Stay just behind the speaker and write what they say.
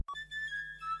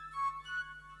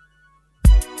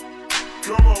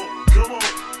Come on, come on.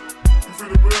 We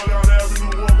finna bail down the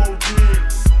avenue one more time.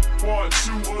 Part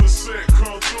 2 of the set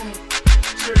come through.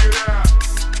 Check it out.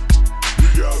 We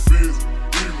got busy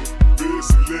people,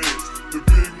 busy legs. The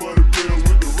big money bills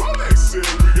with the Rolex set.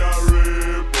 We got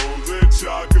red bones and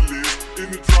chocolates in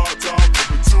the drop top of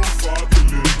the 2 far to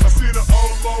live. I seen an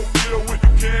old mobile with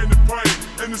the candy paint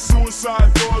and the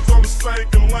suicide doors on the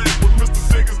stinking lane. With Mr.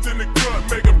 Dickens in the cut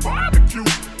making barbecue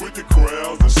with the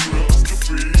crowds and shrimps to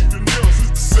feed the nils. It's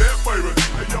the set, baby.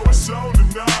 Hey yo, it's on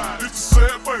tonight. It's the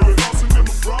set, baby. Lost in the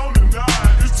brown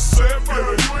tonight. It's the set,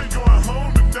 baby. You ain't going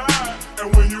home tonight.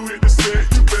 And when you hit the set,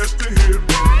 you best to hit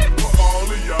right. For all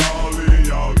of y'all in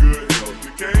y'all good health,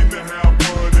 you came to have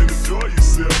fun and enjoy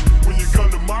yourself. When you come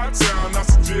to my town, I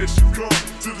suggest you come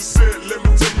to the set. Let me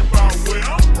tell you about where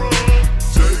I'm from.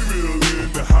 J-Ville in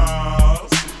the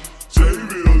house.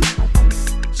 J-Ville,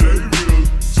 J-Ville,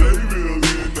 J-Ville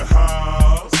in the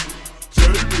house.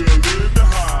 J-Ville in the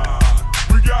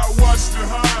house. We got Washington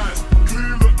Heights,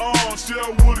 Cleveland on,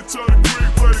 Shellwood and Turner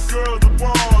Creek, where the girls are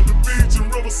born. The beach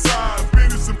and Riverside,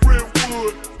 Phoenix and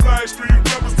Brentwood. Flag Street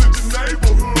represent your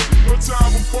neighborhood. No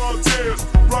time for politics,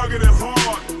 rugged and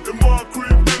hard. In Mark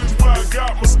Creek Village where I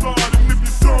got my start. And if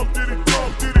you dump, did it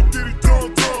dump, did it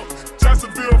dump, dump.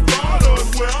 Jacksonville, Florida is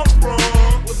where I'm from.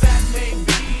 Well, that may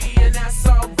be, and that's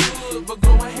all good, but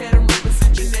go ahead and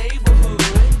represent your neighborhood.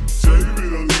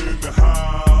 J-Ville in the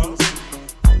house.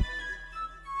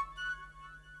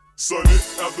 Sunny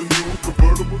afternoon,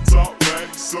 convertible top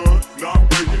back. Sun not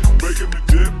making me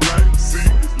jet black. See,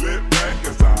 it's lit back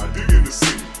as I dig in the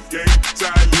sea. Game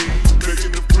tight lean,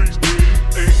 making the free stream.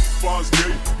 8 bars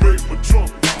gate, break my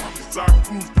trunk lock. As I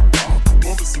cruise the bar,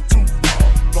 bumping some tooth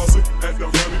bar. Tossing at the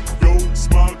 100, yo,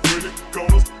 smile grinning.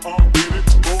 Corners, arm bending,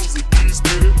 rolls and keys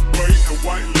spinning. Gray and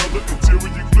white leather,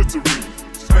 interior glittery.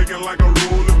 Shaking like a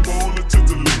rolling ball of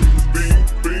tiddly. Bing,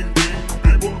 bing, bing,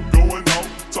 people going off.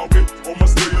 Talking on my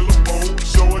cellular phone,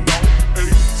 showing off.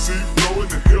 AC blowing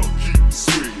the hill, keep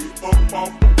sweet. Up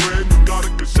off the brand new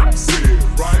Nautica shop said,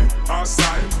 right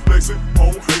outside, flexing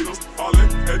on haters,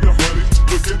 hollering at the honeys,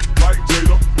 looking like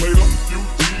Jada. Later, few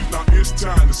G's, now it's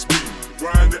time to speak.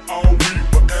 Grind it all week,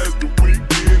 but as the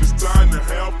weekend, it's time to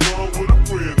have fun with a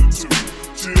friend or two.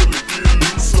 Chill and get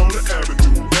loose on the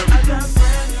avenue. I got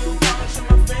brand new polish in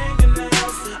my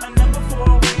fingernails. I never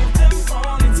weave them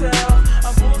ponytails.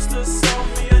 A booster sold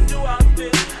me a new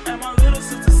outfit, and my little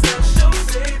sister said she'll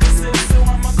babysit. So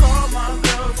I'ma call my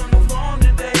girls on the phone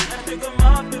today and pick them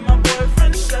up in my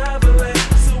boyfriend's Chevrolet,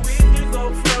 so we can go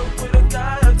flirt with a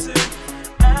guy or two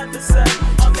at the set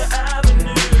on the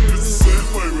avenue. It's the set,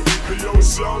 baby. Hey yo,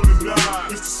 it's on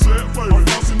tonight. It's the set, baby. I'm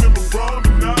bouncing in my brown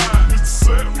tonight. It's the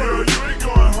set, baby. You ain't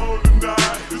going home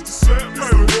tonight. It's the set,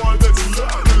 baby. The boy that you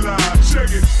love to lie.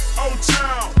 Check it,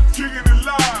 O-Town, kicking it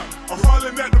live. I'm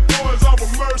hollering at the boys off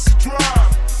of Mercy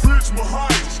Drive. Richmond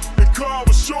Heights and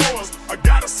Carver Shores. I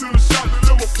gotta send a shot to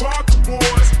them Parker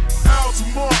boys.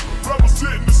 Altamont,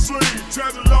 representing the scene.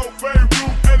 Tangelo, Beirut,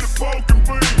 and the Broken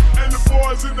Beam. And the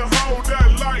boys in the hole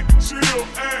that light, chill,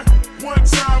 and one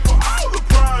time for all the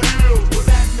Pine Hills. Well,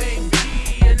 that may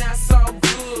be, and that's all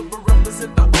good, but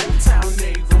represent the Old Town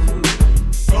neighborhood.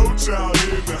 O-Town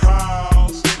in the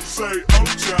house. Say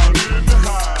O-Town in the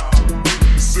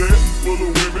house. Set full of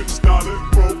women, started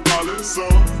profiling.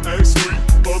 Some act sweet,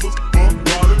 others bump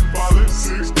ballin',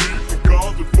 6 deep, and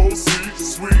cars with 4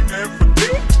 seats. Sweet and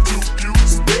petite, too cute to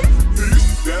speak.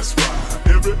 Peace, that's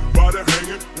right. Everybody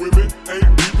hanging, women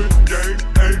ain't beeping, gangs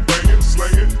ain't banging,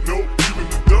 slanging. No, even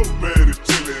the dope man is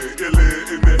chillin',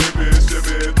 illin' in the heavy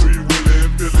Chevy, 3-wheelin',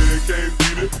 feelin', can't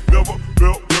beat it. Never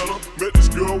felt better. Met this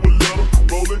girl with leather,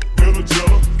 rollin' in a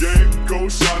jello. Game,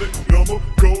 cold shot it, number,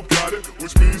 cold got it,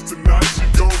 which means tonight she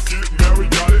gon' get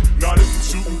married, got it, not it,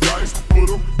 shootin'.